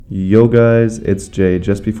Yo guys, it's Jay.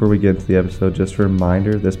 Just before we get into the episode, just a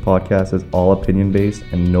reminder, this podcast is all opinion based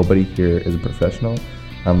and nobody here is a professional,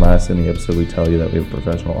 unless in the episode we tell you that we have a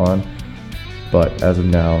professional on. But as of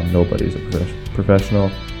now, nobody's a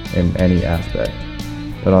professional in any aspect.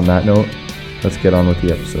 But on that note, let's get on with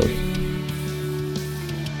the episode.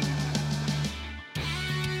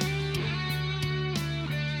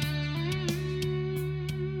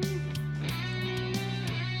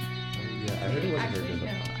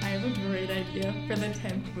 For the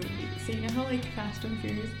 10th movie. So you know how like Fast and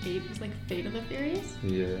Furious 8 was like Fate of the Furious?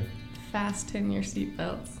 Yeah. Fasten your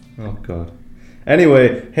seatbelts. Oh god.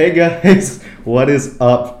 Anyway, hey guys, what is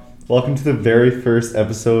up? Welcome to the very first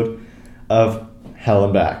episode of Hell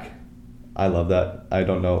and Back. I love that. I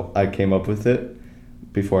don't know. I came up with it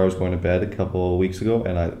before I was going to bed a couple weeks ago,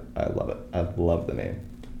 and I love it. I love the name.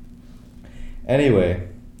 Anyway,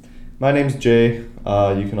 my name's Jay.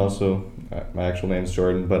 You can also... my actual name's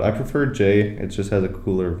Jordan, but I prefer Jay. It just has a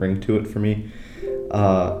cooler ring to it for me.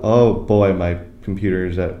 Oh boy, my computer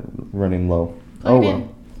is running low. Plug it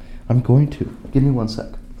in. I'm going to. Give me 1 sec.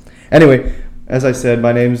 Anyway, as I said,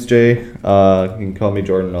 my name's Jay. You can call me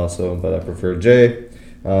Jordan also, but I prefer Jay.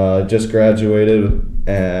 Just graduated,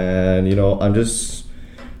 and I'm just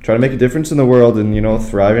trying to make a difference in the world, and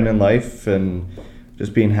thriving in life, and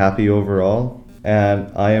just being happy overall.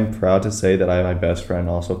 And I am proud to say that I have my best friend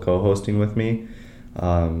also co-hosting with me.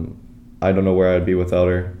 I don't know where I'd be without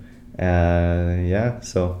her. And yeah,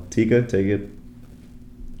 so Tika, take it.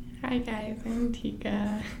 Hi guys, I'm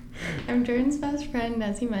Tika. I'm Jordan's best friend,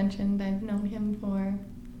 as he mentioned. I've known him for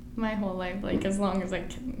my whole life, like as long as I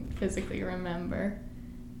can physically remember.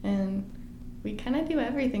 And we kind of do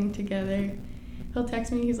everything together. He'll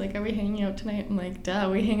text me, he's like, "Are we hanging out tonight?" I'm like, "Duh,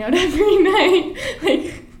 we hang out every night."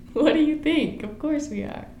 Like, what do you think? Of course we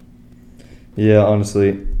are. Yeah,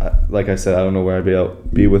 honestly, like I said, I don't know where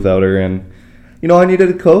I'd be without her. And, I needed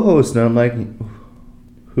a co-host. And I'm like,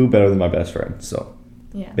 who better than my best friend? So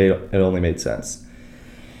yeah, it only made sense.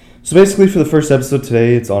 So basically, for the first episode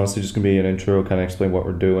today, it's honestly just going to be an intro, kind of explain what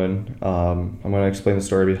we're doing. I'm going to explain the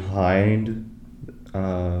story behind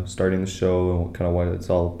starting the show and kind of what it's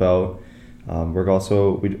all about.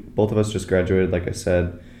 Both of us just graduated, like I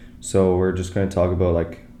said. So we're just going to talk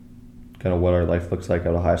about, kind of what our life looks like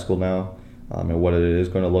out of high school now, and what it is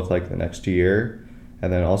going to look like the next year,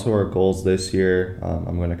 and then also our goals this year.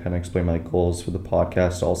 I'm going to kind of explain my goals for the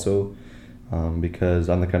podcast also, because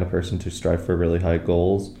I'm the kind of person to strive for really high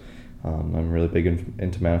goals. I'm really big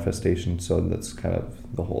into manifestation, so that's kind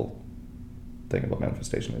of the whole thing about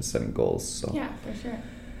manifestation is setting goals. So yeah, for sure.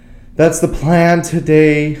 That's the plan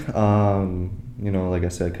today. Like I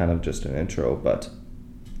said, kind of just an intro, but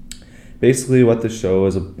basically what the show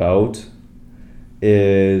is about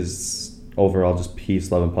is overall just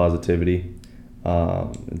peace, love, and positivity.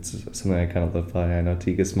 It's something I kind of live by. I know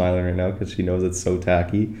Tika's smiling right now because she knows it's so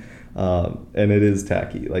tacky. And it is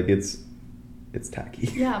tacky. Like, it's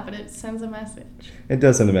tacky. Yeah, but it sends a message. It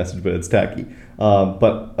does send a message, but it's tacky.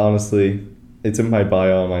 But honestly, it's in my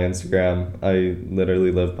bio on my Instagram. I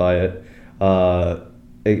literally live by it.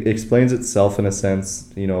 It explains itself in a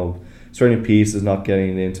sense. Starting peace is not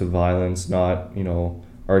getting into violence, not,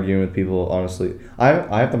 arguing with people. Honestly,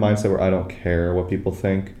 I have the mindset where I don't care what people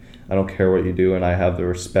think. I don't care what you do, and I have the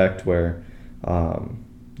respect where,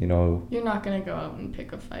 You're not going to go out and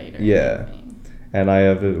pick a fight or anything. And I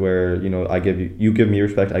have it where, you give me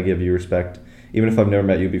respect, I give you respect. Even if I've never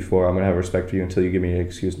met you before, I'm going to have respect for you until you give me an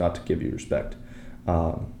excuse not to give you respect.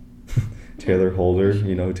 Taylor Holder,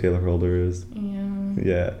 you know who Taylor Holder is?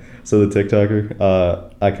 Yeah. So the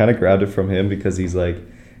TikToker, I kind of grabbed it from him because he's like,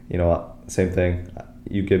 same thing.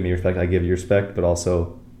 You give me respect, I give you respect, but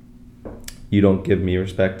also you don't give me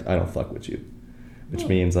respect, I don't fuck with you. Which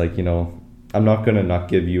means I'm not going to not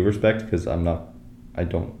give you respect because I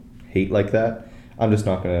don't hate like that. I'm just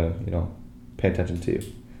not going to, pay attention to you.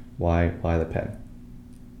 Why the pen?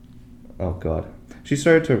 Oh God. She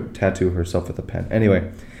started to tattoo herself with a pen.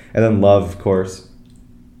 Anyway, and then love, of course.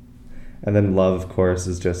 And then love, of course,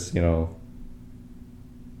 is just,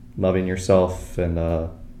 loving yourself and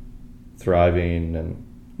thriving and,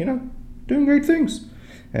 doing great things.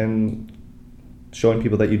 And showing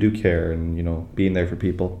people that you do care and, being there for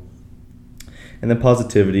people. And then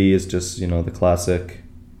positivity is just, the classic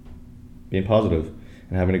being positive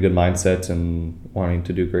and having a good mindset and wanting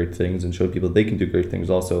to do great things and show people they can do great things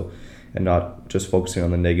also and not just focusing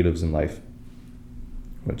on the negatives in life.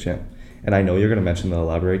 Which, yeah. And I know you're going to mention the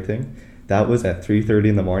elaborate thing. That was at 3:30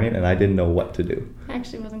 in the morning, and I didn't know what to do. I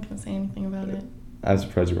actually wasn't going to say anything about it. I'm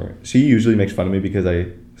surprised you weren't. She usually makes fun of me because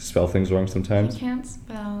I spell things wrong sometimes. He can't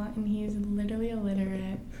spell, and he's literally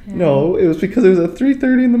illiterate. No, it was because it was at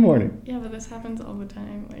 3:30 in the morning. Yeah, but this happens all the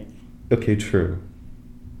time. Like. Okay, true.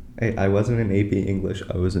 Hey, I wasn't in AP English.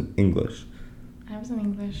 I was in English. I was in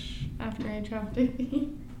English after I dropped AP.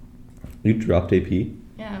 You dropped AP?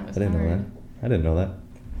 Yeah, it was I didn't hard. know that. I didn't know that.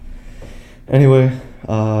 Anyway,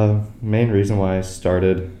 main reason why I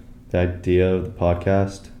started the idea of the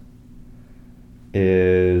podcast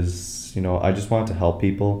is, I just wanted to help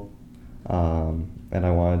people, and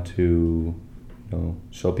I wanted to,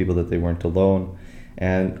 show people that they weren't alone.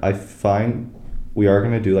 And I find we are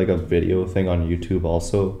going to do like a video thing on YouTube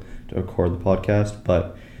also to record the podcast,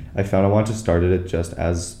 but I found I wanted to start it just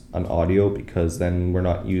as an audio because then we're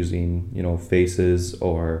not using, faces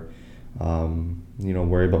or,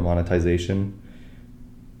 worry about monetization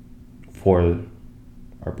for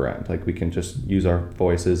our brand. Like we can just use our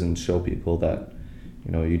voices and show people that,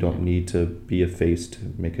 you don't need to be a face to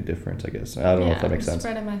make a difference, I guess. I don't know if that makes sense.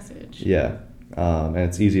 Spread a message. Yeah. And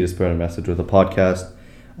it's easy to spread a message with a podcast.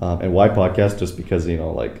 And why podcast? Just because,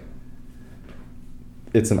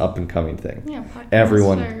 it's an up and coming thing. Yeah,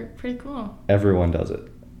 podcasts are pretty cool. Everyone does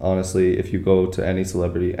it. Honestly, if you go to any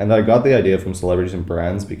celebrity, and I got the idea from celebrities and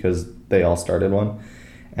brands because they all started one.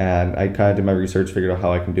 And I kind of did my research, figured out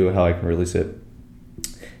how I can do it, how I can release it.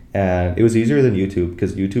 And it was easier than YouTube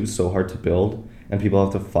because YouTube's so hard to build and people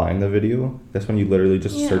have to find the video. This one you literally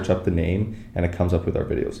just search up the name and it comes up with our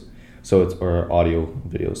videos. Or audio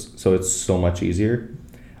videos. So it's so much easier.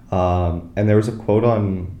 And there was a quote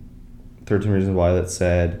on 13 Reasons Why that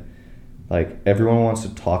said, everyone wants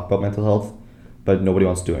to talk about mental health, but nobody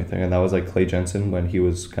wants to do anything. And that was Clay Jensen when he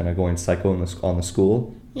was kind of going psycho on the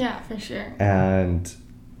school. Yeah, for sure. And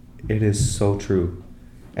it is so true.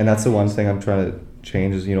 And that's the one thing I'm trying to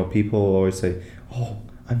change is, people always say, oh,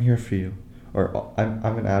 I'm here for you. Or oh,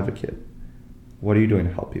 I'm an advocate. What are you doing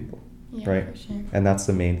to help people? Yeah, right? For sure. And that's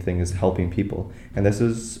the main thing is helping people. And this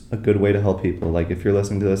is a good way to help people. If you're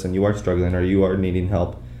listening to this and you are struggling or you are needing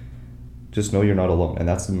help, just know you're not alone. And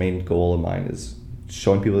that's the main goal of mine is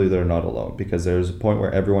showing people that they're not alone. Because there's a point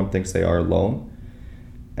where everyone thinks they are alone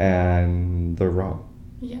and they're wrong.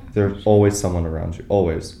 Yeah. There's always someone around you.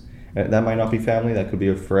 Always. And that might not be family. That could be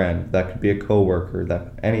a friend. That could be a coworker.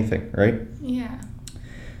 That anything, right? Yeah.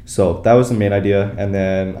 So that was the main idea. And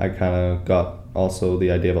then I kind of got also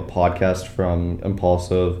the idea of a podcast from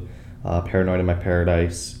Impulsive, Paranoid in My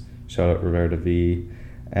Paradise. Shout out Roberta V.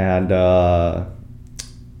 And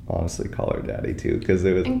honestly, Call Her Daddy too. Because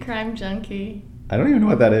it was. And Crime Junkie. I don't even know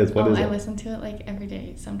what that is. What is it? I listen to it every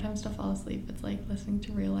day. Sometimes to fall asleep. It's listening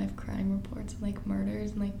to real life crime reports and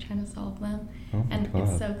murders and trying to solve them. Oh my God.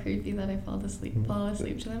 It's so creepy that I fall asleep to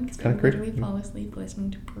them because I creepy. literally fall asleep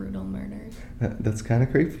listening to brutal murders. That's kind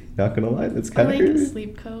of creepy. Not gonna lie, that's kind of creepy.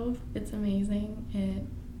 Sleep Cove. It's amazing.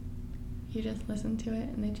 You just listen to it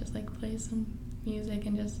and it just plays some music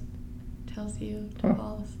and just tells you to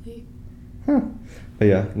fall asleep. Huh. But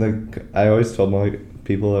yeah, I always told my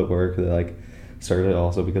people at work that started it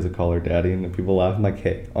also because of Call Her Daddy, and people laugh. I'm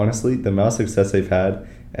hey, honestly, the amount of success they've had,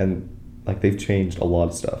 and they've changed a lot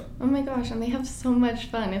of stuff. Oh my gosh, and they have so much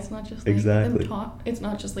fun. It's not just them talk. It's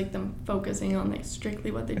not just them focusing on strictly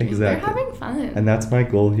what they're doing. Exactly. They're having fun. And that's my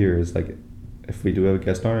goal here is if we do have a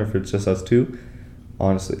guest on, or if it's just us two,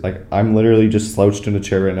 honestly, I'm literally just slouched in a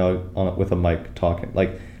chair right now with a mic talking.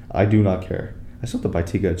 I do not care. I still have to buy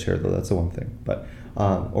Tika a chair though. That's the one thing. But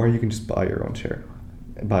or you can just buy your own chair.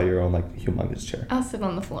 Buy your own humongous chair. I'll sit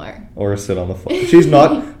on the floor. Or sit on the floor. She's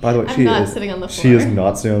not. By the way, I'm not sitting on the floor. She is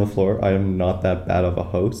not sitting on the floor. I am not that bad of a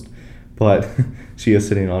host, but she is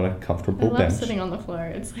sitting on a comfortable bench. I love sitting on the floor.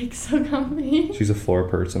 It's so comfy. She's a floor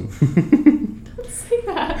person. Don't say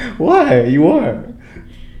that. Why? You are.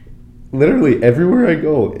 Literally everywhere I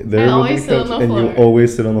go, there will be a couch, and you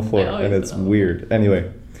always sit on the floor, and it's weird.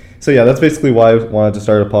 Anyway, so yeah, that's basically why I wanted to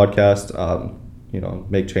start a podcast.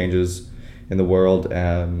 Make changes in the world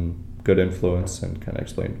and good influence, and kind of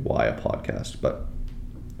explain why a podcast. But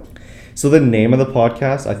so the name of the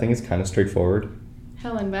podcast, I think, is kind of straightforward.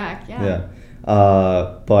 Hell and Back, yeah.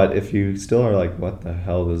 Yeah. But if you still are what the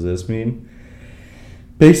hell does this mean?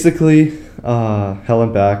 Basically, Hell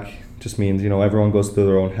and Back just means, everyone goes through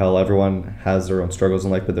their own hell. Everyone has their own struggles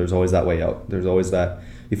in life, but there's always that way out. There's always that,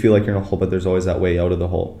 you feel like you're in a hole, but there's always that way out of the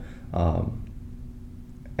hole.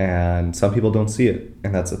 And some people don't see it.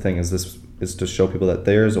 And that's the thing, is to show people that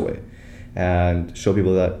there's a way, and show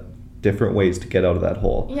people that different ways to get out of that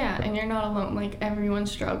hole. Yeah, and you're not alone. Everyone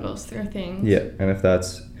struggles through things. Yeah, and if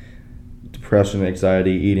that's depression,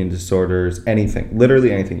 anxiety, eating disorders, anything,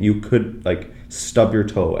 literally anything, you could stub your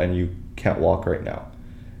toe and you can't walk right now.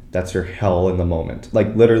 That's your hell in the moment.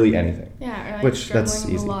 Literally anything. Yeah, or which struggling that's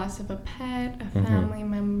with easy. the loss of a pet, a family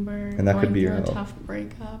member. and that could be your Going through hell. a tough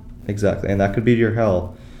breakup. Exactly, and that could be your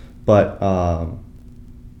hell, but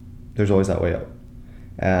there's always that way out.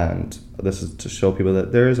 And this is to show people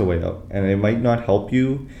that there is a way out, and it might not help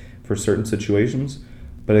you for certain situations,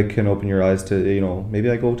 but it can open your eyes to, maybe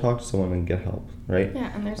I go talk to someone and get help, right?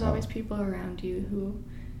 Yeah, and there's always people around you who,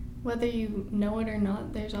 whether you know it or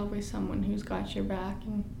not, there's always someone who's got your back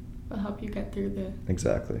and will help you get through the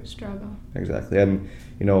struggle. Exactly. And,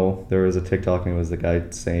 there was a TikTok, and it was the guy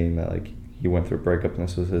saying that, like, he went through a breakup and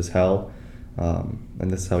this was his hell,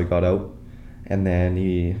 and this is how he got out. And then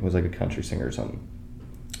he was like a country singer or something.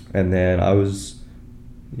 And then I was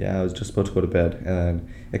just about to go to bed, and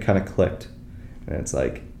then it kind of clicked. And it's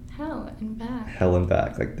like... Hell and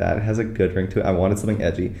back. Like, that has a good ring to it. I wanted something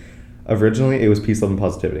edgy. Originally, it was peace, love, and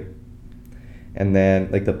positivity. And then,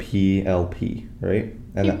 like, the PLP, right?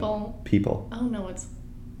 And people. Oh, no, it's...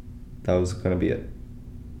 That was going to be it.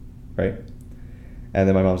 Right? And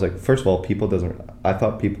then my mom's like, first of all, people doesn't... I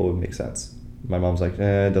thought people would make sense. My mom's like,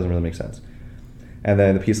 it doesn't really make sense. And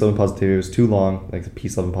then the peace, love, and positivity was too long. Like, the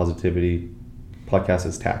peace, love, and positivity podcast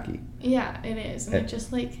is tacky. Yeah, it is. And it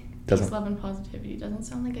just, like, peace, love, and positivity doesn't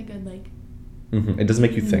sound like a good, like... Mm-hmm. It doesn't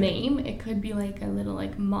make you think. Name. It could be, like, a little,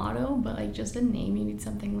 like, motto, but, like, just a name. You need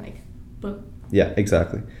something, like, boom. Yeah,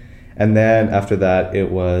 exactly. And then after that,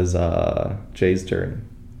 it was Jay's Journey.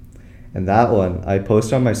 And that one, I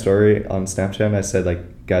posted on my story on Snapchat, and I said,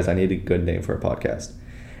 like, guys, I need a good name for a podcast.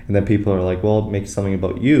 And then people are like, well, make something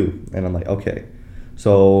about you. And I'm like, okay.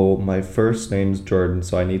 So my first name's Jordan,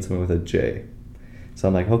 so I need something with a J. So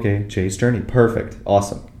I'm like, okay, Jay's Journey. Perfect.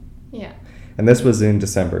 Awesome. Yeah. And this was in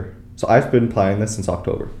December. So I've been planning this since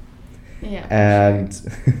October. Yeah. And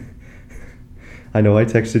sure. I know I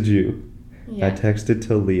texted you. Yeah. I texted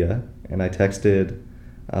to Leah, and I texted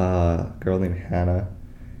a girl named Hannah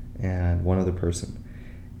and one other person.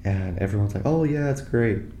 And everyone's like, oh, yeah, it's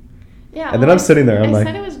great. Yeah. And then I'm sitting there, I'm like...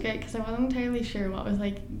 I said it was great because I wasn't entirely sure what was,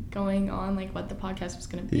 like, going on, like, what the podcast was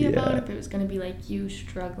going to be about, if it was going to be, like, you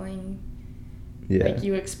struggling, like,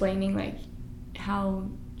 you explaining, like, how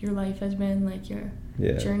your life has been, like, your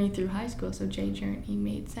journey through high school. So Jay Journey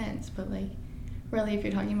made sense. But, like, really, if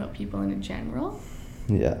you're talking about people in a general,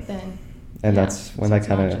 then... And that's when so I it's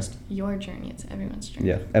kind of... not just your journey, it's everyone's journey.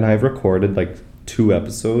 Yeah, and I've recorded, like, 2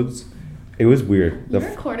 episodes. It was weird. You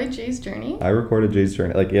recorded Jay's Journey? I recorded Jay's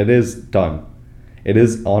Journey. Like, it is done. It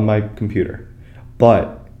is on my computer.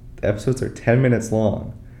 But the episodes are 10 minutes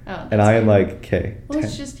long. Oh, and I am like, okay. Well,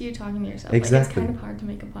 it's just you talking to yourself. Exactly. Like, it's kind of hard to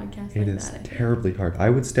make a podcast It like is that. terribly hard.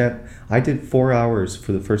 I did 4 hours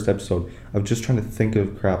for the first episode of just trying to think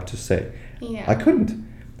of crap to say. Yeah. I couldn't.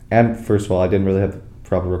 And first of all, I didn't really have the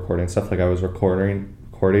proper recording stuff. Like, I was recording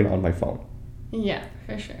on my phone. Yeah,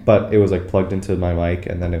 for sure. But it was, like, plugged into my mic,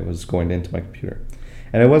 and then it was going into my computer.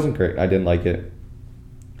 And it wasn't great. I didn't like it.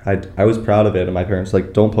 I was proud of it, and my parents were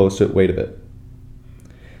like, don't post it, wait a bit.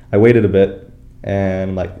 I waited a bit,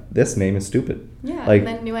 and I'm like, this name is stupid. Yeah, like, and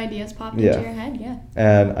then new ideas popped into your head, yeah.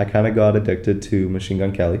 And I kind of got addicted to Machine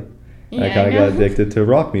Gun Kelly. And I kind of got addicted to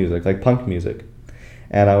rock music, like punk music.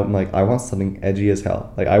 And I'm like, I want something edgy as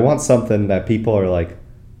hell. Like, I want something that people are like,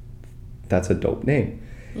 that's a dope name.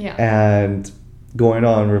 Yeah. And going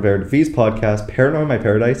on Rivera DeV's podcast, Paranoid My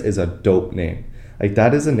Paradise is a dope name. Like,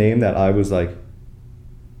 that is a name that I was like,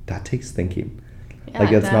 that takes thinking. Yeah,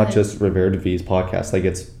 like, it's not just Rivera DeV's podcast. Like,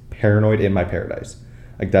 it's Paranoid in My Paradise.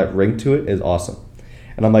 Like, that ring to it is awesome.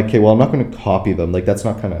 And I'm like, okay, well, I'm not going to copy them. Like, that's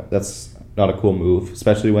not a cool move,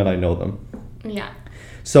 especially when I know them. Yeah.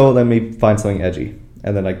 So then we find something edgy.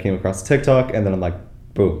 And then I came across TikTok, and then I'm like,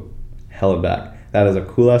 boom, hell and back. That is a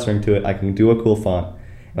cool-ass ring to it. I can do a cool font.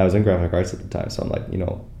 And I was in graphic arts at the time, so I'm like,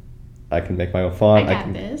 I can make my own font.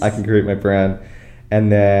 I can create my brand.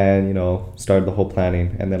 And then, started the whole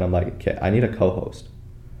planning. And then I'm like, okay, I need a co-host.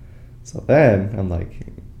 So then I'm like,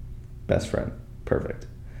 best friend. Perfect.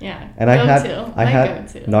 Yeah. And I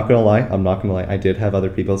had, not going to lie, I did have other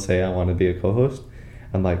people say I want to be a co-host.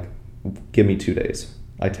 I'm like, give me 2 days.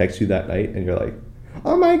 I text you that night, and you're like,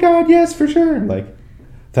 oh my God, yes, for sure. I'm like,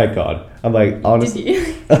 thank God. I'm like,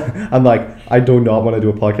 honestly, I'm like, I do not want to do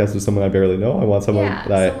a podcast with someone I barely know. I want someone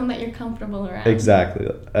someone that you're comfortable around. Exactly.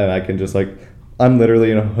 And I can just, like, I'm literally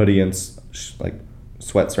in a hoodie and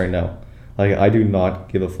sweats right now. Like, I do not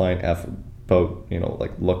give a flying F about,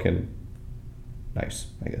 like, looking nice,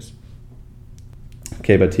 I guess.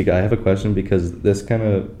 Okay, but Tika, I have a question because this kind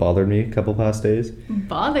of bothered me a couple past days.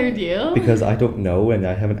 Bothered you? Because I don't know, and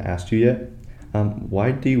I haven't asked you yet.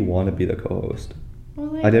 Why do you want to be the co-host? Well,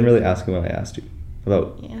 like, I didn't really ask you when I asked you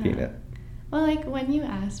about being it. Well, like, when you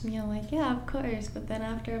asked me, I'm like, yeah, of course. But then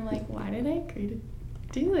after, I'm like, why did I agree to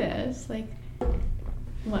do this? Like,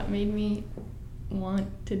 what made me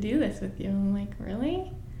want to do this with you. I'm like,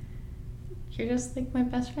 really? You're just like my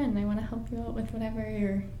best friend. I want to help you out with whatever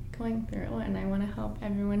you're going through, and I want to help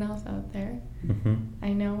everyone else out there. Mm-hmm. I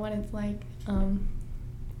know what it's like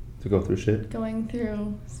To go through shit. going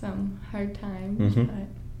through some hard times, Mm-hmm.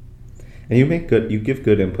 but And you give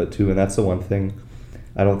good input too, and that's the one thing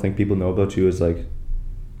I don't think people know about you is like,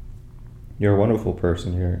 you're a wonderful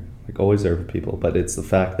person. You're like always there for people, but it's the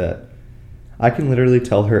fact that I can literally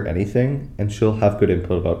tell her anything and she'll have good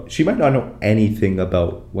input about it. She might not know anything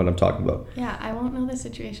about what I'm talking about. yeah, I won't know the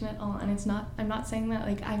situation at all, and I'm not saying that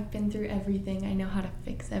like I've been through everything, I know how to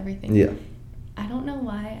fix everything. Yeah. I don't know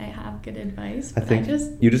why I have good advice, I but think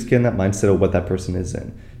just you just get in that mindset of what that person is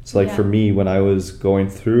in. So like Yeah. for me, when I was going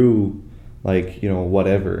through like,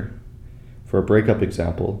 whatever, for a breakup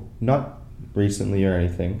example, not recently or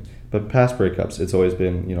anything, but past breakups, it's always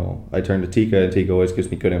been, I turn to Tika and Tika always gives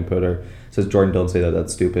me good input or says, Jordan, don't say that,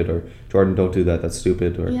 that's stupid, or Jordan, don't do that, that's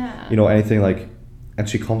stupid, or, Yeah. anything like, and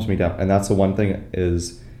she calms me down. And that's the one thing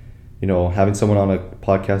is, having someone on a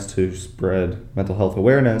podcast to spread mental health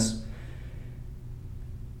awareness,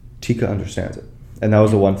 Tika understands it. And that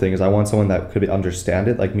was the one thing is I want someone that could understand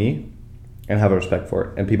it like me and have a respect for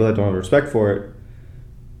it. And people that don't have respect for it,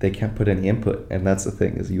 they can't put any input. And that's the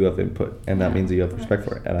thing is you have input, and that Yeah, means you have of respect for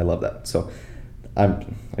course. it. And I love that. So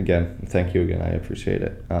thank you again. I appreciate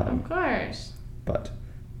it. Of course. But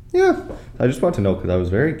yeah, I just want to know because I was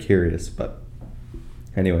very curious. But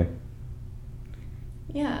anyway,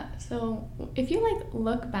 Yeah, so if you like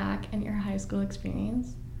look back at your high school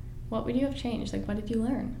experience, what would you have changed? Like, what did you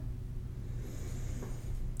learn?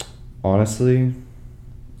 honestly,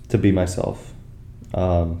 to be myself.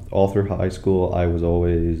 All through high school, I was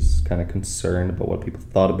always kind of concerned about what people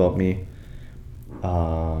thought about me.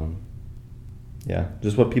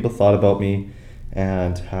 Just what people thought about me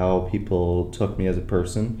and how people took me as a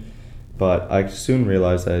person. But I soon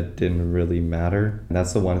realized that it didn't really matter. And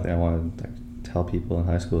that's the one thing I want to tell people in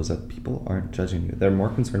high school is that people aren't judging you. They're more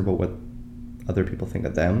concerned about what other people think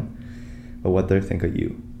of them, but what they think of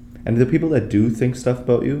you. And the people that do think stuff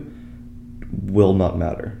about you will not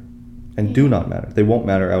matter and do not matter. They won't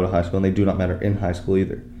matter out of high school, and they do not matter in high school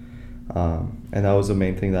either. And that was the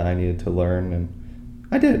main thing that I needed to learn, and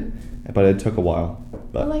I did, but it took a while.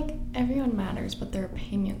 But Well, like, everyone matters, but their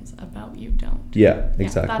opinions about you don't. yeah, Yeah,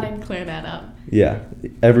 exactly. thought I'd clear that up. Yeah,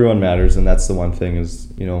 everyone matters, and that's the one thing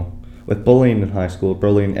is, with bullying in high school,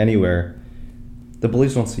 bullying anywhere, the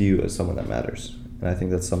bullies don't see you as someone that matters. And I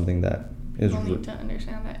think that's something that is... People need to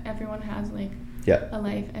understand that everyone has, like, Yeah, a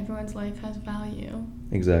life. Everyone's life has value.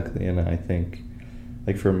 exactly. And I think,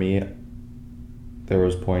 like, for me, there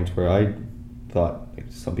was points where I thought, like,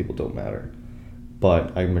 some people don't matter.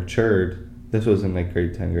 But I matured. This was in, like,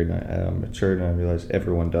 grade 10, grade 9. I matured, and I realized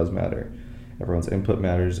everyone does matter. Everyone's input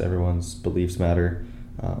matters. Everyone's beliefs matter.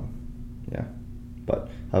 Yeah. But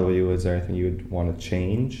how about you? Is there anything you would want to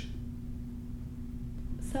change?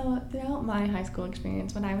 So, throughout my high school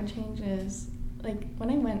experience, what I would change is, like, when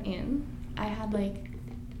I went in,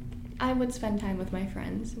 I would spend time with my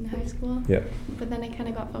friends in high school. Yeah. But then I kind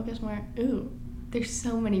of got focused more, there's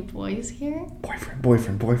so many boys here.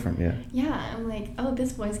 Boyfriend, yeah. Yeah, I'm like, oh,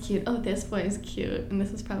 this boy's cute. Oh, this boy's cute. And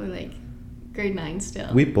this is probably, like, grade 9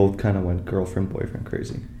 still. We both kind of went girlfriend-boyfriend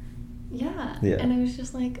crazy. Yeah. Yeah. And I was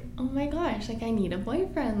just like, oh my gosh, like, I need a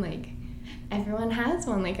boyfriend. Like, everyone has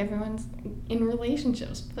one. Like, everyone's in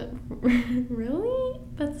relationships. But really?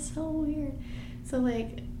 That's so weird. So,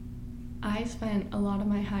 like, I spent a lot of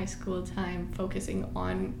my high school time focusing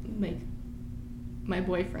on, like, my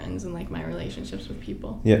boyfriends and, like, my relationships with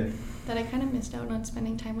people. Yeah. That I kind of missed out on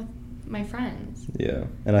spending time with my friends. Yeah.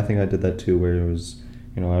 And I think I did that too, where it was,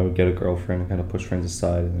 I would get a girlfriend and kind of push friends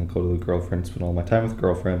aside and then go to the girlfriend, spend all my time with the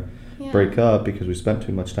girlfriend, Yeah. break up because we spent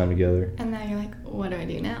too much time together. And now you're like, what do I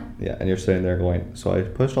do now? Yeah. And you're sitting there going, so I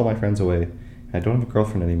pushed all my friends away. And I don't have a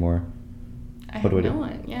girlfriend anymore. I What have do I no do?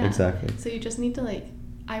 one. Yeah. Exactly. So you just need to, like,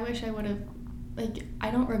 I wish I would have, like,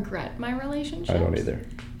 I don't regret my relationships. I don't either.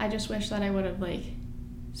 I just wish that I would have, like,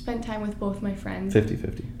 spent time with both my friends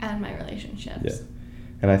 50-50. and my relationships. Yeah.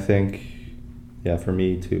 And I think, for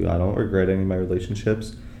me too, I don't regret any of my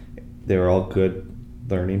relationships. They were all good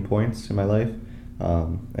learning points in my life.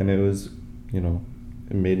 And it was,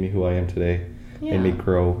 it made me who I am today. Yeah. Made me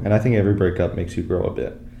grow. And I think every breakup makes you grow a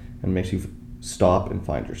bit and makes you stop and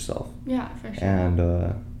find yourself. Yeah, for sure. And,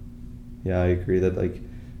 I agree that, like,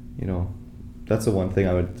 that's the one thing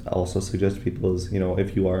I would also suggest to people is,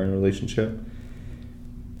 if you are in a relationship,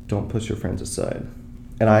 don't push your friends aside.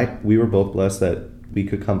 And we were both blessed that we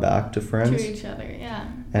could come back to friends. To each other, yeah.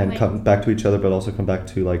 And like, come back to each other, but also come back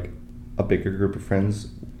to, like, a bigger group of friends.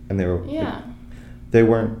 And they were, Yeah. they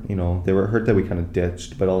weren't, they were hurt that we kind of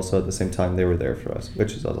ditched, but also at the same time they were there for us,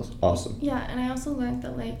 which is awesome. Yeah, and I also learned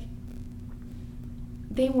that like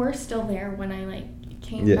they were still there when I like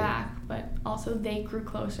came back, but also they grew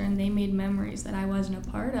closer and they made memories that I wasn't a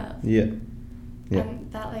part of. Yeah. Yeah.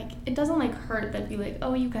 And that like it doesn't like hurt that be like,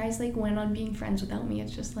 oh, you guys like went on being friends without me.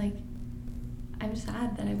 It's just like I'm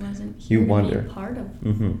sad that I wasn't here to be a part of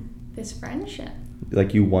this friendship.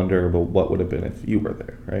 Like you wonder about what would have been if you were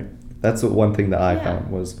there, right? That's the one thing that I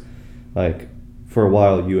found was like for a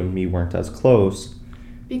while you and me weren't as close.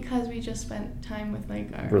 Because we just spent time with like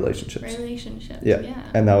our relationships. Yeah.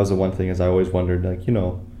 And that was the one thing is I always wondered like,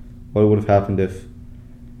 what would have happened if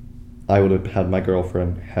I would have had my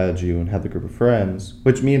girlfriend, had you, and had the group of friends,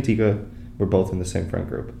 which me and Tika were both in the same friend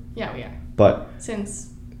group. Yeah, we are. But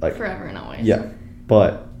since like forever and always. Yeah.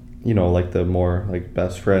 But, like the more like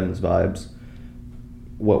best friends vibes,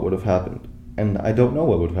 what would have happened? And I don't know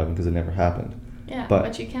what would have happened because it never happened. Yeah,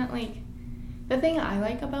 but you can't like the thing I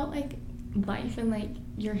like about like life and like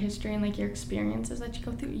your history and like your experiences that you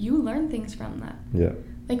go through, you learn things from that. Yeah.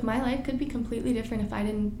 Like my life could be completely different if I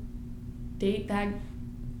didn't date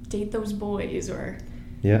those boys or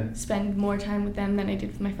spend more time with them than I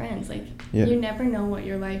did with my friends. Like you never know what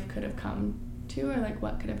your life could have come to or like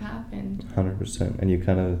what could have happened. 100%. And you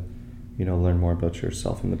kind of learn more about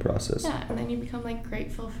yourself in the process. Yeah, and then you become like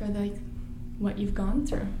grateful for like what you've gone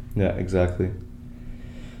through. Yeah, exactly.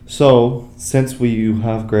 So since you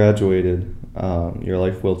have graduated, your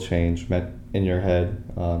life will change in your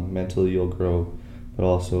head. Mentally you'll grow, but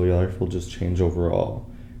also your life will just change overall.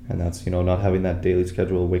 And that's, not having that daily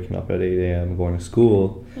schedule, waking up at 8 a.m., going to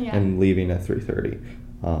school, and leaving at 3:30.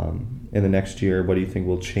 In the next year, what do you think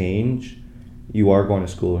will change? You are going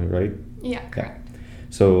to school, right? Yeah, correct.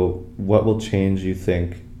 So what will change, you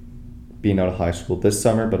think, being out of high school this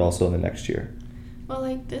summer, but also in the next year? Well,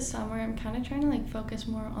 like this summer, I'm kind of trying to like focus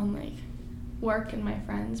more on like work and my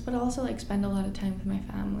friends, but also like spend a lot of time with my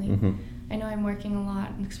family. Mm-hmm. I know I'm working a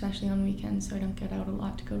lot, and especially on weekends, so I don't get out a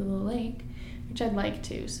lot to go to the lake, which I'd like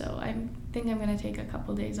to. So I think I'm going to take a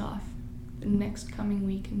couple days off the next coming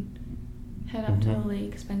week and head up to the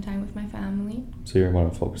lake, spend time with my family. So you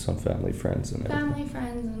want to focus on family, friends, and everything. Family,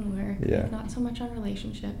 friends, and work. Yeah. Like, not so much on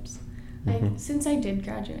relationships. Like, since I did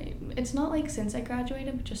graduate, it's not like since I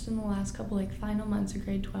graduated, but just in the last couple, like, final months of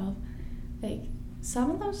grade 12, like,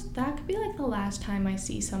 some of those, that could be, like, the last time I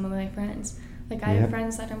see some of my friends. Like, I have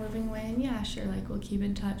friends that are moving away, and yeah, sure, like, we'll keep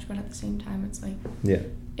in touch, but at the same time, it's like,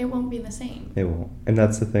 it won't be the same. It won't. And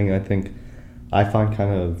that's the thing, I think, I find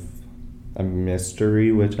kind of a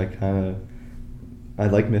mystery, which I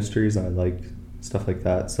like mysteries, and I like stuff like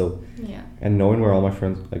that, so, and knowing where all my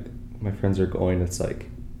friends are going, it's like,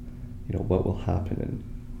 what will happen, and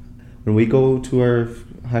when we go to our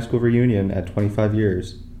high school reunion at 25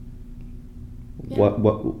 years, what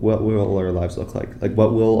will our lives look like? Like,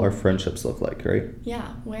 what will our friendships look like, right?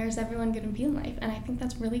 Yeah, where's everyone going to be in life? And I think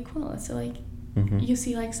that's really cool. So, like, you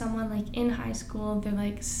see, like, someone, like, in high school, they're,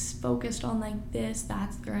 like, focused on, like, this,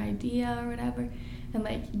 that's their idea or whatever, and,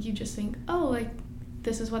 like, you just think, oh, like,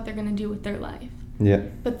 this is what they're going to do with their life. Yeah.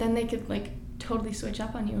 But then they could, like, totally switch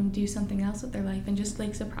up on you and do something else with their life and just,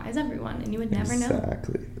 like, surprise everyone, and you would never know.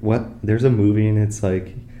 Exactly. There's a movie, and it's,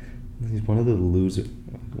 like, he's one of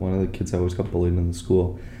the kids that always got bullied in the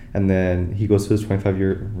school, and then he goes to his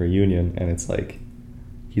 25-year reunion, and it's like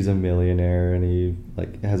he's a millionaire and he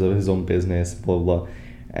like has his own business, blah blah,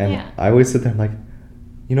 and I always sit there and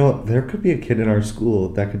like, there could be a kid in our school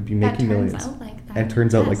that could be making millions,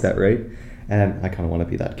 turns out like that, right? And I kind of want to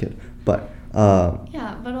be that kid, but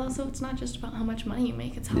but also it's not just about how much money you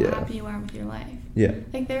make, it's how happy you are with your life.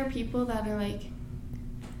 Like, there are people that are like,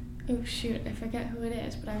 oh shoot, I forget who it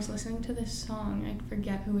is, but I was listening to this song, I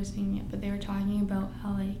forget who was singing it, but they were talking about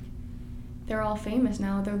how, like, they're all famous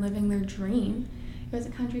now, they're living their dream. It was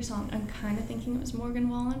a country song. I'm kind of thinking it was Morgan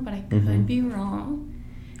Wallen, but I could be wrong.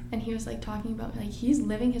 And he was, like, talking about, like, he's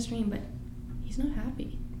living his dream, but he's not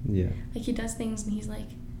happy. Yeah. Like, he does things and he's like,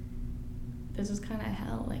 this is kind of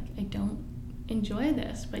hell, like, I don't enjoy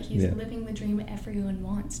this, but he's living the dream everyone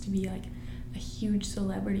wants, to be, like, a huge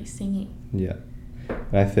celebrity singing. Yeah.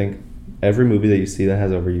 And I think every movie that you see that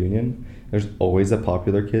has a reunion, there's always a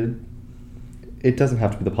popular kid. It doesn't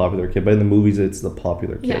have to be the popular kid, but in the movies, it's the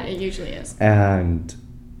popular kid. Yeah, it usually is. And,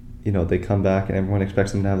 they come back and everyone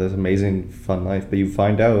expects them to have this amazing, fun life, but you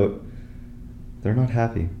find out they're not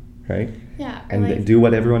happy, right? Yeah. And they do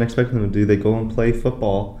what everyone expects them to do. They go and play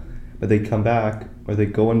football, but they come back, or they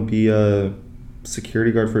go and be a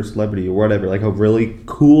security guard for a celebrity or whatever, like a really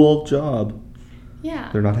cool job. Yeah.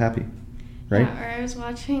 They're not happy. Right? Yeah, or I was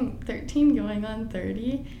watching 13 Going on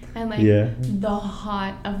 30, and, like, the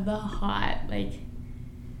hot of the hot, like,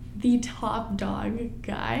 the top dog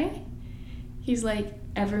guy. He's like,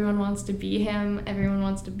 everyone wants to be him, everyone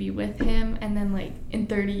wants to be with him, and then like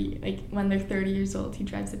when they're 30 years old, he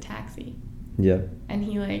drives a taxi. Yeah. And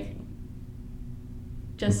he like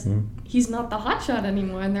just he's not the hotshot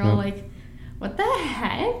anymore, and they're all like, what the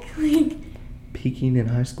heck? Like peaking in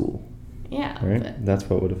high school. Yeah. Right? That's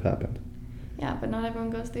what would have happened. Yeah, but not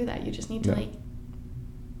everyone goes through that. You just need to like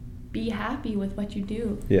be happy with what you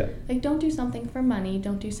do. Yeah. Like, don't do something for money,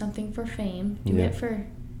 don't do something for fame. Do it for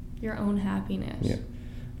your own happiness. Yeah.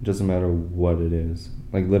 It doesn't matter what it is.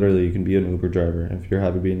 Like, literally, you can be an Uber driver. If you're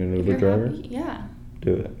happy being an Uber driver,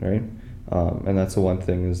 do it, right? And that's the one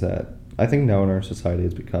thing is that I think now in our society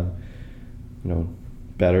it's become,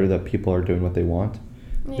 better that people are doing what they want.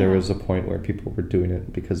 Yeah. There was a point where people were doing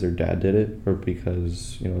it because their dad did it or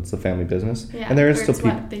because, it's the family business. Yeah, and there is still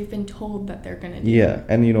people. What they've been told that they're going to do. Yeah,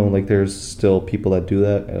 and, like, there's still people that do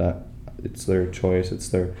that, and it's their choice. It's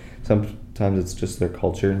their... Sometimes it's just their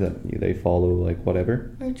culture that they follow, like,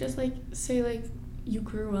 whatever. Or just, like, say, like, you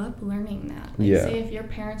grew up learning that. Like, say if your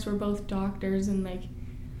parents were both doctors and, like,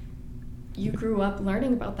 you grew up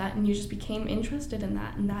learning about that and you just became interested in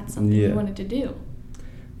that and that's something you wanted to do.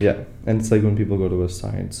 Yeah, and it's like when people go to a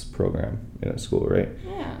science program in a school, right?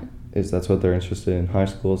 Yeah. That's what they're interested in high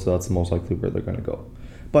school, so that's the most likely where they're going to go.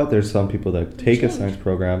 But there's some people that take a science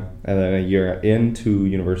program and then a year into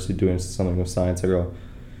university doing something with science, they go,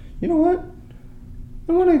 you know what?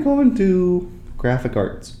 I want to go and do graphic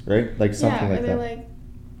arts, right? Like something like that.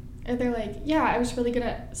 Or they're like, yeah, I was really good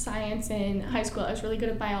at science in high school. I was really good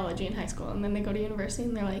at biology in high school. And then they go to university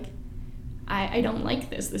and they're like, I don't like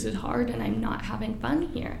this. This is hard and I'm not having fun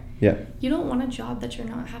here. Yeah. You don't want a job that you're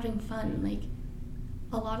not having fun. Like,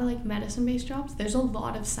 a lot of, like, medicine-based jobs, there's a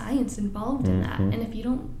lot of science involved in that. And if you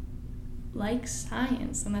don't like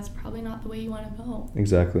science, then that's probably not the way you want to go.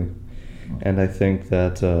 Exactly. And I think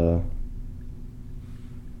that,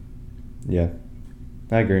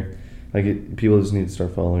 I agree. Like, people just need to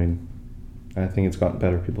start following. I think it's gotten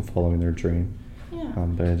better, people following their dream. Yeah.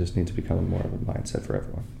 But it just needs to become more of a mindset for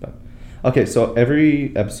everyone. But okay, so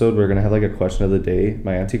every episode we're going to have, like, a question of the day.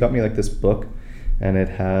 My auntie got me, like, this book, and it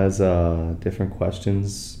has different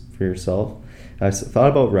questions for yourself. I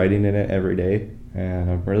thought about writing in it every day,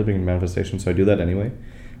 and I'm really big in manifestation, so I do that anyway.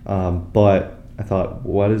 But I thought,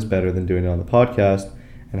 what is better than doing it on the podcast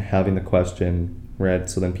and having the question read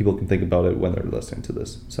so then people can think about it when they're listening to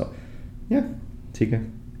this. So, yeah, Tika.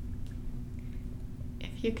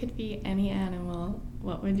 If you could be any animal,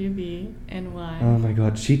 what would you be and why? Oh my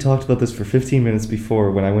god, she talked about this for 15 minutes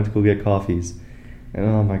before when I went to go get coffees. And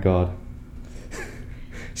oh my god.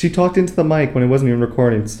 She talked into the mic when it wasn't even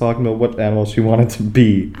recording, talking about what animal she wanted to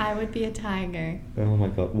be. I would be a tiger. Oh my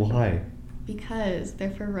god, why? Because they're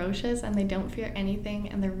ferocious and they don't fear anything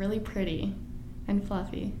and they're really pretty and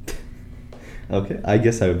fluffy. Okay, I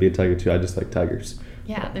guess I would be a tiger too. I just like tigers.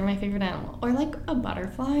 Yeah, they're my favorite animal. Or like a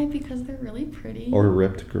butterfly because they're really pretty. Or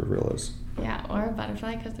ripped gorillas. Yeah, or a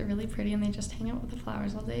butterfly because they're really pretty and they just hang out with the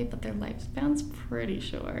flowers all day, but their lifespan's pretty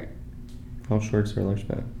short. How short's their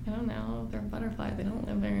lifespan? I don't know. They're a butterfly. They don't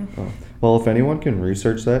live very long. Oh. Well, if anyone can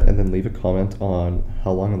research that and then leave a comment on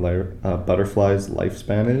how long a butterfly's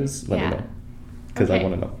lifespan is, let me know. Because I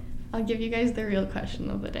want to know. I'll give you guys the real question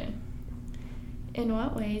of the day. In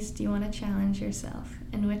what ways do you want to challenge yourself?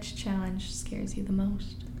 And which challenge scares you the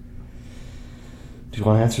most? Do you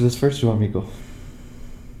want to answer this first or do you want me to go?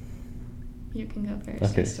 You can go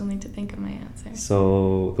first. Okay. I still need to think of my answer.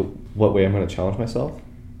 So, what way I'm going to challenge myself?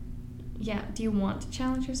 Yeah, do you want to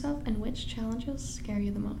challenge yourself? And which challenges scare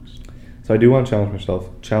you the most? So I do want to challenge myself.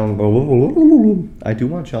 I do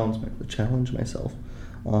want to challenge myself.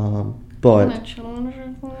 But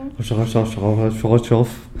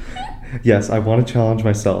yes, I want to challenge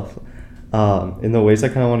myself. In the ways I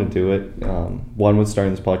kind of want to do it. One was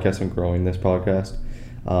starting this podcast and growing this podcast.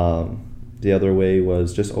 The other way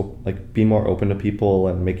was just be more open to people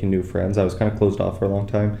and making new friends. I was kind of closed off for a long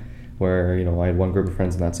time, where I had one group of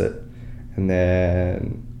friends and that's it. And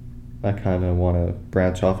then I kind of want to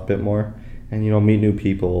branch off a bit more and, meet new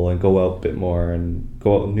people and go out a bit more and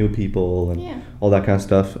go out with new people and all that kind of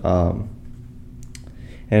stuff.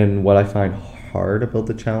 And what I find hard about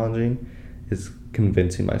the challenging is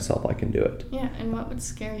convincing myself I can do it. Yeah, and what would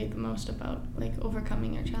scare you the most about,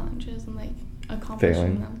 overcoming your challenges and,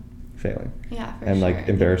 accomplishing them? Failing. Yeah, for and, sure.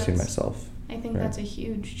 Embarrassing myself. I think that's a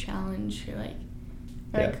huge challenge for,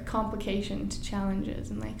 complication to challenges,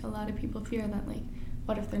 and a lot of people fear that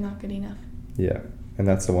what if they're not good enough. Yeah, and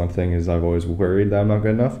that's the one thing is I've always worried that I'm not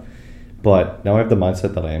good enough, but now I have the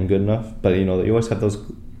mindset that I am good enough. But you always have those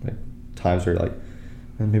times where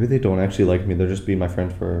maybe they don't actually like me, they're just being my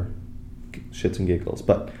friend for shits and giggles.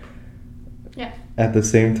 But at the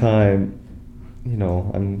same time, you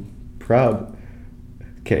know, I'm proud.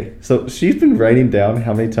 Okay, so she's been writing down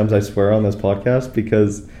how many times I swear on this podcast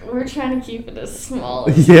because We're trying to keep it as small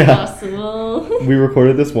as Yeah. possible. we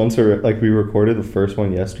recorded this once, or like we recorded the first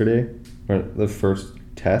one yesterday, or the first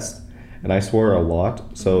test, and I swore a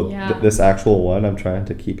lot. So Yeah. this actual one, I'm trying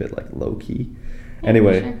to keep it like low key. Yeah,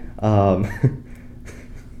 Anyway, sure.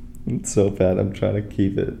 it's so bad. I'm trying to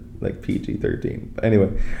keep it like PG-13. But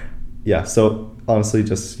anyway, yeah. So honestly,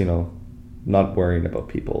 just not worrying about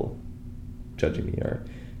people judging me, or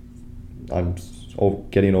I'm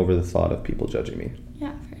getting over the thought of people judging me.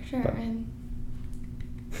 Yeah, for sure. But- And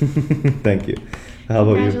Thank you. How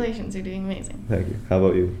about you? congratulations, you're doing amazing. Thank you. How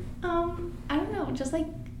about you? I don't know, just like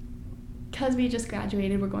because we just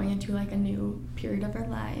graduated, we're going into like a new period of our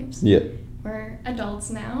lives. Yeah. We're adults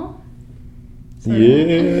now.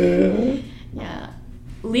 Yeah. Yeah,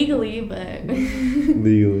 legally, but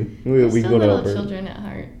Legally. we're We still go to little Alberta. children at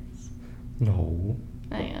heart. No.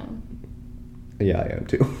 I am. Yeah, I am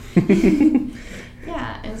too.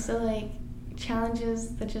 Yeah, and so like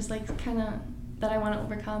challenges that just like kind of that I want to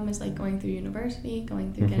overcome is like going through university,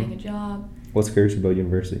 going through getting a job. What scares you about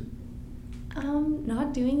university?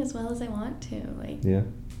 Not doing as well as I want to, like. Yeah.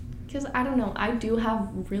 Because I don't know, I do have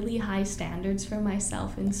really high standards for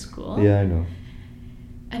myself in school. Yeah, I know.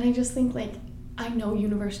 And I just think like I know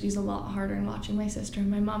university's a lot harder, and watching my sister and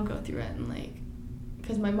my mom go through it, and like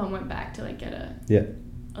because my mom went back to like get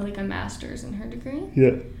a master's in her degree.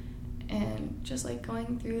 Yeah. And just like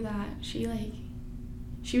going through that, she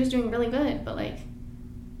was doing really good, but like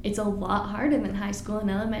it's a lot harder than high school and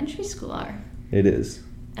elementary school are. It is.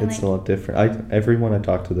 And It's like- a lot different. Everyone I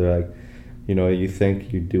talk to, they're like, you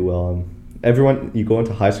think you do well in everyone. You go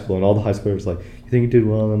into high school, and all the high schoolers are like, you think you did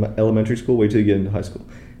well in elementary school? Wait till you get into high school.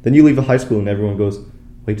 Then you leave a high school, and everyone goes,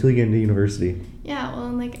 wait till you get into university. Yeah, well,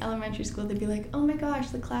 in like elementary school, they'd be like, oh my gosh,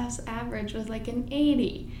 the class average was like an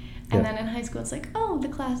 80. And Yeah. then in high school, it's like, oh, the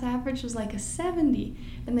class average was like a 70.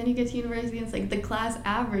 And then you get to university, and it's like, the class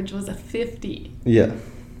average was a 50. Yeah.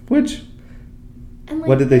 Which, And like,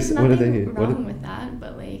 What did they there's s- what did nothing they- what wrong did- with that,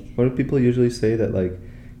 but like, what do people usually say that like,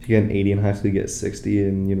 if you get an 80 in high school, you get 60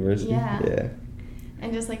 in university? Yeah. Yeah.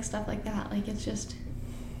 and just like stuff like that. Like, it's just,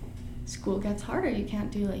 school gets harder. You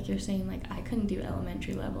can't do, like you're saying, like, I couldn't do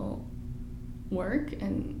elementary level work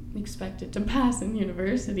and expect it to pass in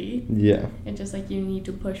university. Yeah. It's just like you need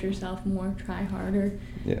to push yourself more, try harder,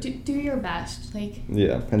 Yeah. do your best. Like,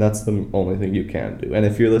 Yeah, and that's the only thing you can do. And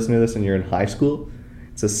if you're listening to this and you're in high school,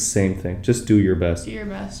 it's the same thing. Just do your best. do your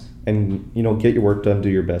best. And, get your work done, do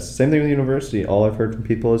your best. Same thing with university. All I've heard from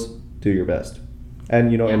people is do your best.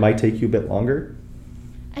 And, Yeah. it might take you a bit longer.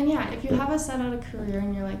 And yeah, if you have a set out a career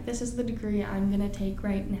and you're like, this is the degree I'm going to take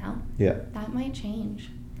right now, Yeah, that might change.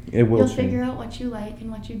 it will You'll change. figure out what you like and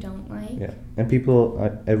what you don't like. Yeah, and people,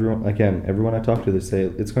 everyone I talk to, they say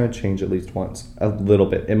it's going to change at least once, a little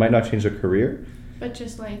bit. It might not change your career. But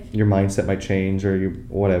just like, Your mindset might change, or your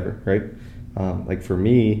whatever, right? Like for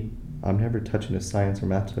me, I'm never touching a science or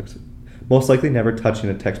math textbook. Most likely, never touching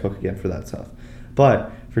a textbook again for that stuff.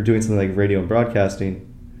 But for doing something like radio and broadcasting,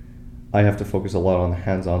 I have to focus a lot on the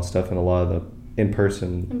hands-on stuff and a lot of the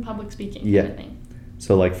in-person. in public speaking Yeah. kind of thing.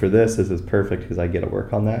 So like for this is perfect because I get to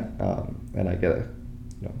work on that, and I get to,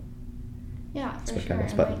 Yeah, for what sure. kind of And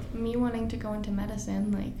spot- like me wanting to go into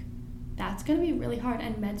medicine, like that's going to be really hard.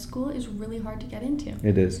 And med school is really hard to get into.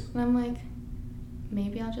 it is. And I'm like,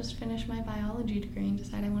 maybe I'll just finish my biology degree and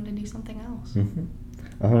decide I want to do something else.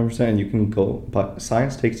 100%. You can go, but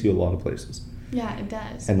science takes you a lot of places. Yeah, it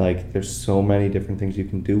does. And like, there's so many different things you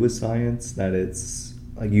can do with science that it's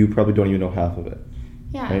like you probably don't even know half of it.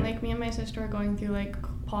 Yeah, right? and like me and my sister are going through like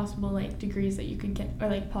possible like degrees that you could get, or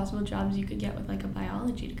like possible jobs you could get with like a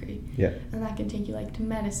biology degree. Yeah, And that can take you like to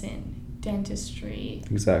medicine, dentistry.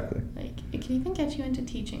 exactly. Like it can even get you into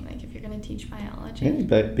teaching. Like if you're gonna teach biology. Yeah,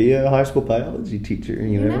 but be a high school biology teacher.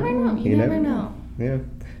 You never know. You never know. Yeah.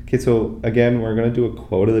 Okay, so again, we're gonna do a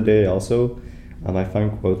quote of the day also. I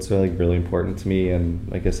find quotes are like really important to me,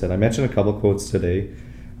 and like I said, I mentioned a couple quotes today,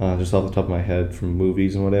 just off the top of my head from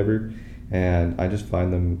movies and whatever, and I just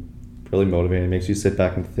find them really motivating. It makes you sit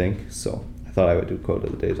back and think. So I thought I would do quote of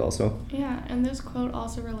the days also. Yeah, and this quote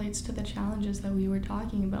also relates to the challenges that we were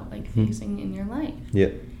talking about, like Hmm. facing in your life. Yeah.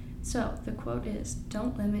 So the quote is,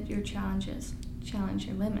 "Don't limit your challenges, challenge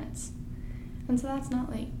your limits." And so that's not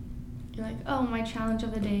like you're like, oh, my challenge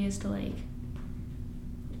of the day is to like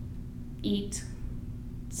eat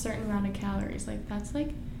a certain amount of calories. Like that's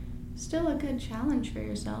like still a good challenge for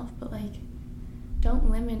yourself, but like don't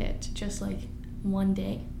limit it to just like one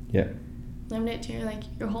day. Yeah. Limit it to your like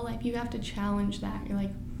your whole life. You have to challenge that. You're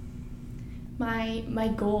like,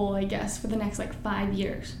 my goal, I guess, for the next like 5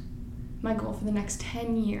 years. My goal for the next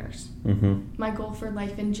 10 years. My goal for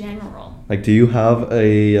life in general. Like, do you have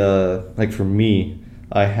a, like for me,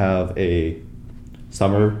 I have a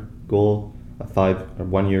summer goal, a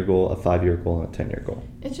 1 year goal, a 5 year goal, and a 10 year goal.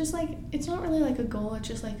 It's just like, it's not really like a goal, it's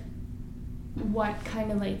just like what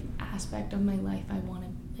kind of like aspect of my life I want to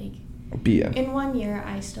like be in. In 1 year,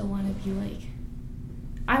 I still want to be like,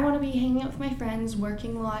 I want to be hanging out with my friends,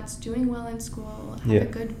 working lots, doing well in school, have a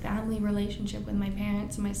good family relationship with my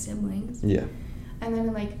parents and my siblings. Yeah. And then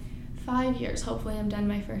in like 5 years, hopefully I'm done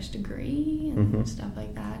my first degree and stuff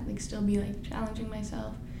like that. Like still be like challenging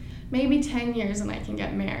myself. Maybe 10 years and I can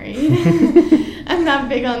get married. I'm not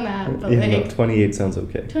big on that, but like 28 sounds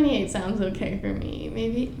okay. 28 sounds okay for me.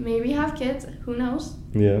 Maybe have kids. Who knows?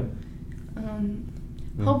 Yeah.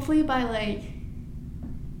 Hopefully by like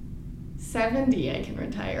 70 I can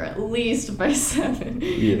retire, at least by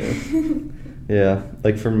 70. Yeah.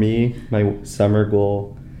 Like for me, my summer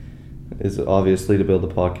goal is obviously to build a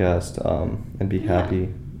podcast and be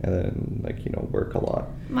happy and then like, you know, work a lot.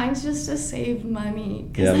 Mine's just to save money.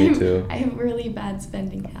 Yeah, me too. I have really bad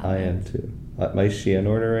spending habits. I am too. My Shein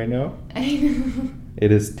order right now. I know.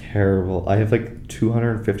 It is terrible. I have like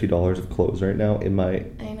 $250 of clothes right now in my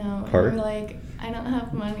cart. You're like, I don't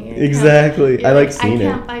have money. Exactly. I like seeing it.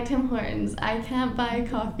 I can't buy Tim Hortons. I can't buy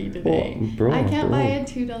coffee today. I can't buy a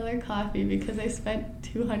 $2 coffee because I spent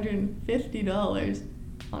 $250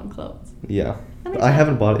 on clothes. Yeah. I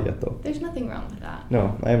haven't bought it yet though. There's nothing wrong with that.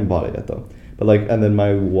 No, I haven't bought it yet though. But like, and then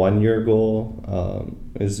my 1 year goal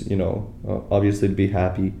is, you know, obviously to be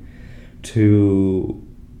happy,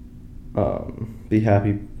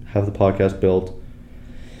 have the podcast built,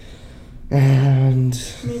 and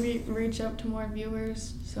maybe reach out to more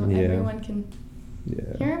viewers so everyone can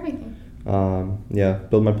hear everything.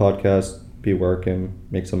 Build my podcast, be working,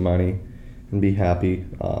 make some money, and be happy.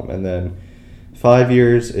 And then 5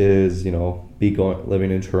 years is, you know,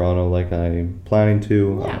 living in Toronto like I'm planning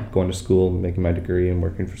to, going to school, making my degree, and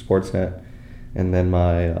working for Sportsnet. And then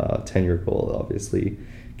my 10-year goal, obviously,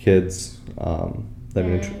 kids,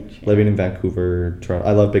 living in Vancouver, Toronto.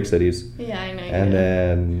 I love big cities. Yeah, I know. And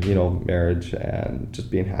then, you know, marriage and just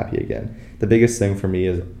being happy again. The biggest thing for me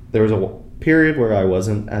is there was a period where I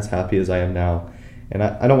wasn't as happy as I am now. And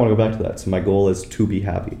I don't want to go back to that. So my goal is to be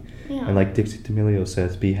happy. Yeah. And like Dixie D'Amelio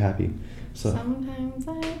says, be happy. So sometimes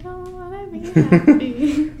I don't want to be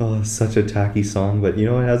happy. Oh, it's such a tacky song, but you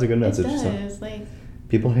know, it has a good message. It does. So. Like,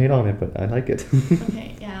 people hate on it, but I like it.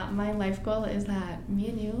 Okay, yeah. My life goal is that me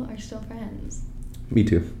and you are still friends. Me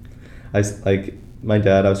too. I was talking to my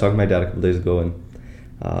dad a couple days ago,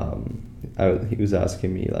 and he was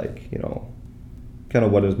asking me, like, you know, kind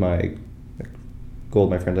of what is my goal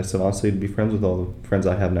with my friends. I said, honestly, to be friends with all the friends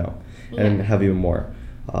I have now, and have even more.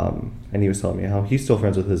 And he was telling me how he's still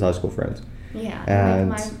friends with his high school friends. Yeah, and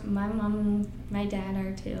like my mom and my dad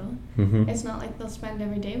are too. Mm-hmm. It's not like they'll spend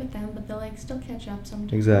every day with them, but they'll like still catch up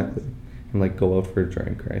sometimes. Exactly, and like go out for a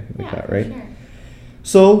drink or anything like that, right? Sure.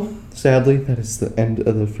 So sadly, that is the end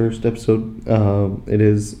of the first episode. It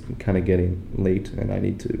is kind of getting late, and I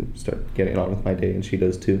need to start getting on with my day, and she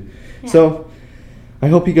does too. Yeah. So I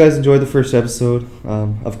hope you guys enjoyed the first episode.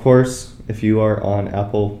 Of course, if you are on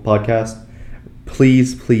Apple Podcast,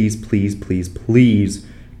 please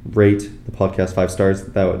rate the podcast 5 stars.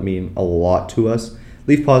 That would mean a lot to us.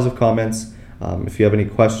 Leave positive comments. If you have any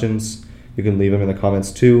questions, you can leave them in the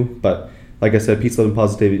comments too. But like I said, peace, love,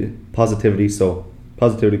 and positivity. So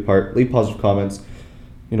positivity part, leave positive comments,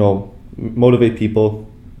 you know, motivate people,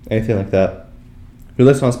 anything like that. If you're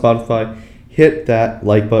listening on Spotify, hit that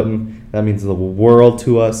like button. That means the world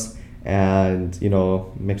to us, and, you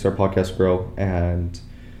know, makes our podcast grow. And,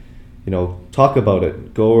 you know, talk about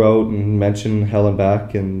it. Go out and mention Hell and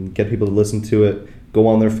Back and get people to listen to it. Go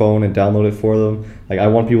on their phone and download it for them. Like, I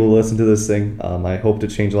want people to listen to this thing. I hope to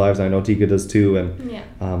change lives. I know Tika does too. And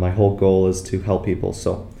my whole goal is to help people.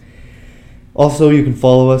 So, also, you can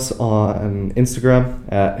follow us on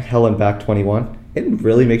Instagram at HellandBack21. It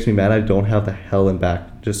really makes me mad I don't have the Hell and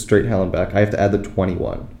Back, just straight Hell and Back. I have to add the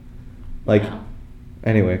 21. Like,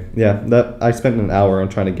 anyway, that I spent an hour on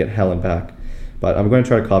trying to get Hell and Back. But I'm going to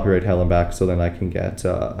try to copyright Hell and Back so then I can get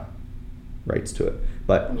rights to it.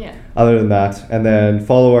 But other than that, and then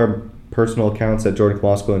follow our personal accounts at Jordan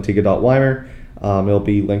Kolosco and Tika.Weimer. It'll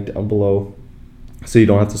be linked down below so you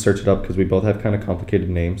don't have to search it up because we both have kind of complicated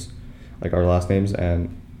names, like our last names.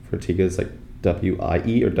 And for Tika, it's like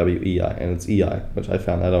W-I-E or W-E-I, and it's E-I, which I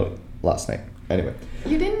found that out last night. Anyway.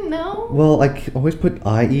 You didn't know? Well, I always put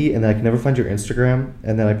I-E, and then I can never find your Instagram,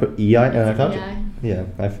 and then I put E-I, and I found it. Yeah,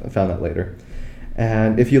 I found that later.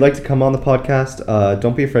 And if you'd like to come on the podcast,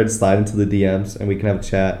 don't be afraid to slide into the DMs and we can have a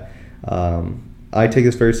chat. I take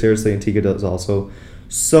this very seriously, and Tika does also.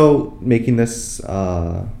 So making this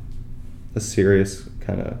a serious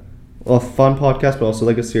kind of, well, a fun podcast, but also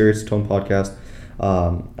like a serious tone podcast.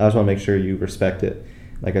 I just want to make sure you respect it.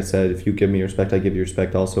 Like I said, if you give me respect, I give you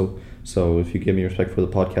respect also. So if you give me respect for the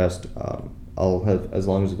podcast, I'll have as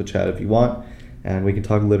long as a chat if you want. And we can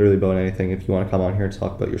talk literally about anything. If you want to come on here and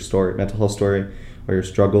talk about your story, mental health story, or your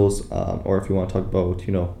struggles, or if you want to talk about,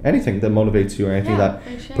 anything that motivates you or anything that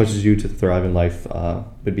pushes you to thrive in life,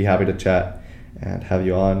 we'd be happy to chat and have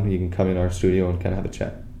you on. You can come in our studio and kind of have a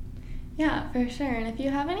chat. Yeah, for sure. And if you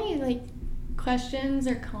have any questions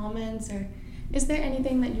or comments, or is there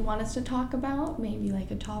anything that you want us to talk about, maybe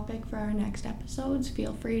a topic for our next episodes,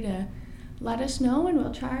 feel free to let us know and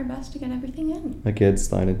we'll try our best to get everything in. My kids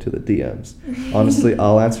slide into the DMs. Honestly,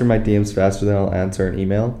 I'll answer my DMs faster than I'll answer an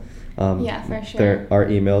email. Yeah, for sure. Our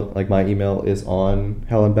email, my email is on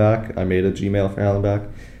Hell and Back. I made a Gmail for Hell and Back,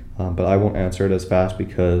 but I won't answer it as fast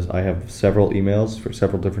because I have several emails for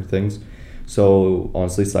several different things. So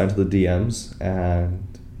honestly, slide into the DMs and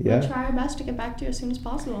yeah. We'll try our best to get back to you as soon as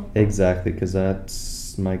possible. Exactly, because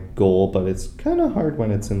that's my goal, but it's kind of hard when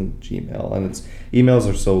it's in Gmail, and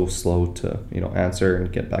emails are so slow to answer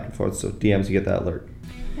and get back and forth. So DMs, you get that alert.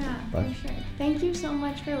 Yeah, for sure. Thank you so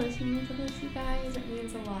much for listening to this, you guys. It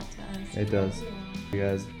means a lot to us. It does. You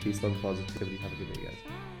guys, peace, love, and positivity. Have a good day, guys.